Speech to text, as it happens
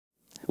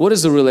What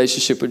is the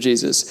relationship with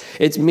Jesus?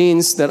 It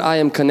means that I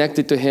am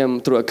connected to Him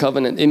through a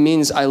covenant. It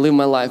means I live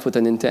my life with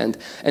an intent.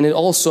 And it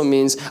also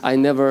means I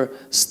never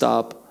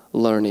stop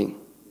learning.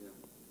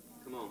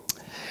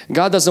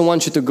 God doesn't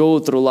want you to go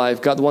through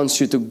life. God wants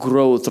you to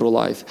grow through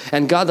life.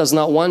 And God does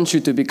not want you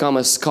to become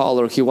a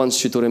scholar. He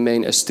wants you to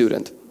remain a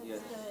student.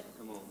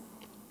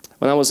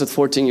 When I was at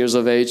 14 years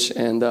of age,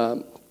 and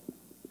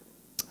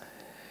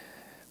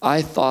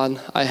I thought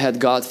I had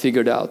God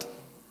figured out.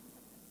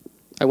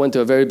 I went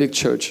to a very big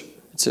church.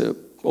 It's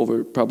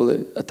over probably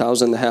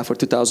 1,500 or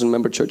 2,000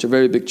 member church, a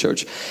very big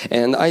church.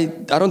 And I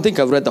don't think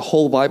I've read the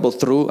whole Bible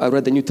through. I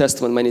read the New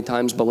Testament many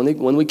times, but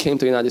when we came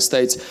to the United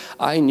States,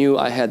 I knew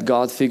I had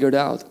God figured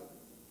out.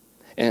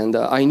 And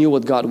I knew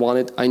what God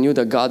wanted. I knew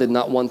that God did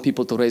not want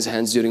people to raise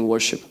hands during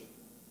worship.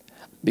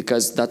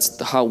 Because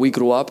that's how we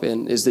grew up,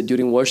 and is that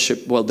during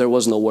worship, well, there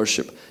was no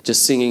worship,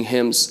 just singing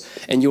hymns.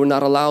 And you were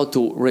not allowed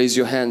to raise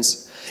your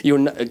hands.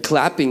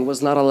 Clapping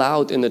was not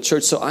allowed in the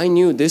church. So I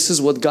knew this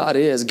is what God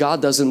is. God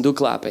doesn't do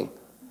clapping.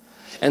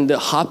 And the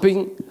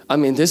hopping, I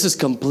mean, this is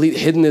complete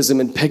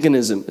hedonism and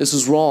paganism. This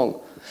is wrong.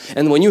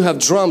 And when you have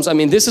drums, I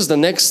mean, this is the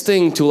next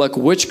thing to like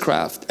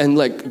witchcraft. And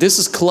like, this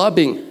is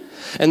clubbing.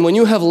 And when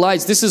you have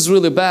lights, this is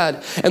really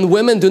bad. And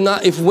women do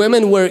not, if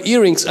women wear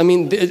earrings, I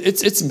mean,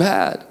 it's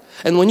bad.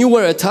 And when you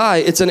wear a tie,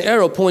 it's an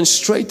arrow pointing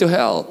straight to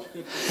hell.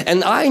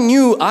 And I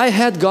knew I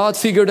had God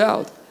figured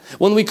out.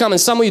 When we come, and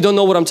some of you don't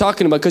know what I'm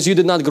talking about because you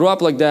did not grow up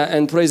like that,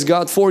 and praise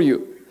God for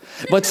you.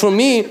 But for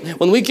me,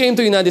 when we came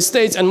to the United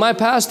States and my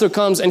pastor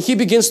comes and he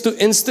begins to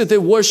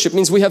institute worship,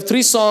 means we have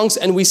 3 songs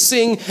and we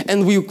sing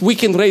and we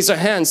can raise our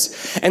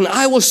hands. And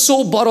I was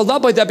so bottled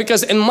up by that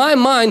because in my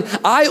mind,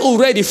 I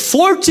already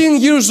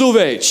 14 years of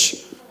age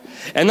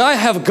and I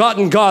have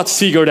gotten God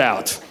figured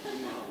out.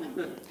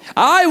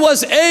 I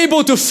was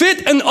able to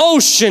fit an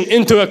ocean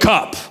into a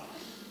cup.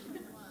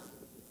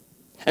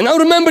 And I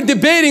remember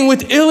debating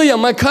with Ilya,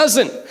 my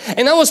cousin,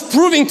 and I was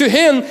proving to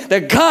him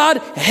that God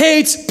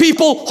hates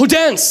people who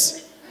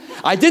dance.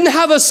 I didn't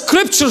have a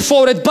scripture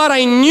for it, but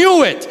I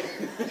knew it.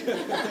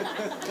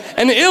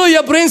 And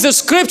Ilya brings the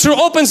scripture,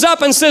 opens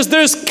up and says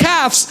there's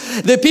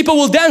calves, that people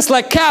will dance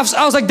like calves.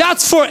 I was like,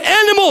 that's for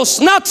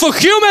animals, not for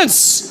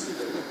humans.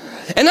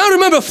 And I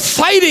remember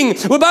fighting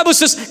where the Bible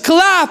says,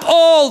 clap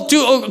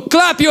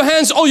clap your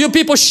hands, all you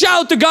people,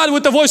 shout to God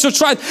with the voice of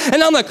triumph.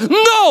 And I'm like,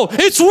 no,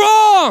 it's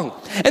wrong.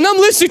 And I'm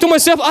listening to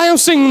myself, I am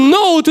saying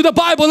no to the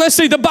Bible, and I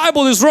say the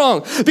Bible is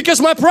wrong. Because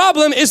my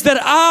problem is that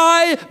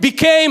I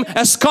became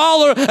a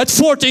scholar at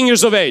 14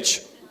 years of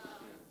age.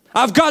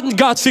 I've gotten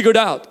God figured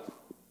out.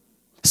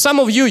 Some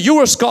of you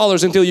were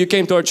scholars until you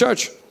came to our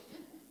church.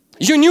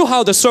 You knew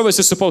how the service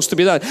is supposed to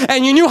be done.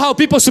 And you knew how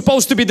people are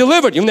supposed to be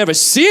delivered. You've never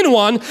seen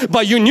one,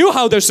 but you knew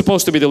how they're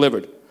supposed to be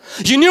delivered.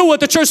 You knew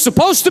what the church is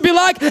supposed to be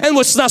like and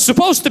what's not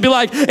supposed to be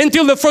like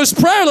until the first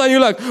prayer line.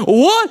 You're like,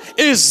 what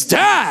is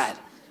that?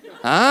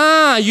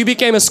 Ah, you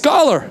became a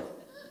scholar.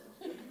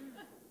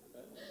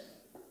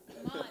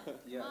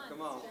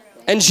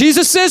 And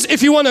Jesus says,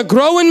 if you want to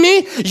grow in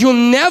me, you'll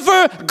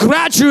never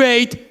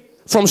graduate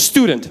from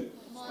student.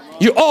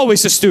 You're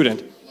always a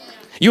student.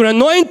 You're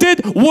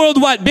anointed,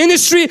 worldwide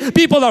ministry,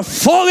 people are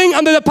falling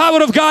under the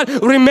power of God,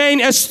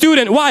 remain a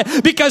student. Why?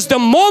 Because the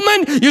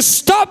moment you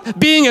stop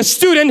being a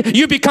student,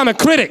 you become a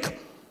critic.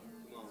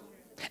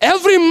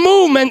 Every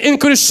movement in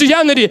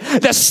Christianity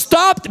that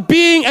stopped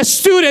being a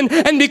student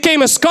and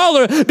became a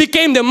scholar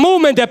became the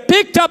movement that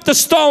picked up the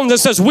stone that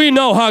says, we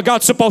know how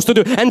God's supposed to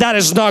do, and that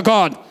is not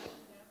God.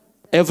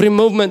 Every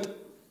movement.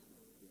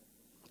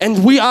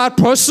 And we are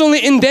personally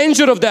in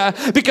danger of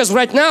that because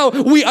right now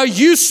we are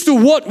used to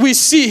what we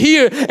see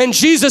here, and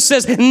Jesus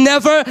says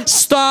never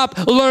stop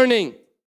learning.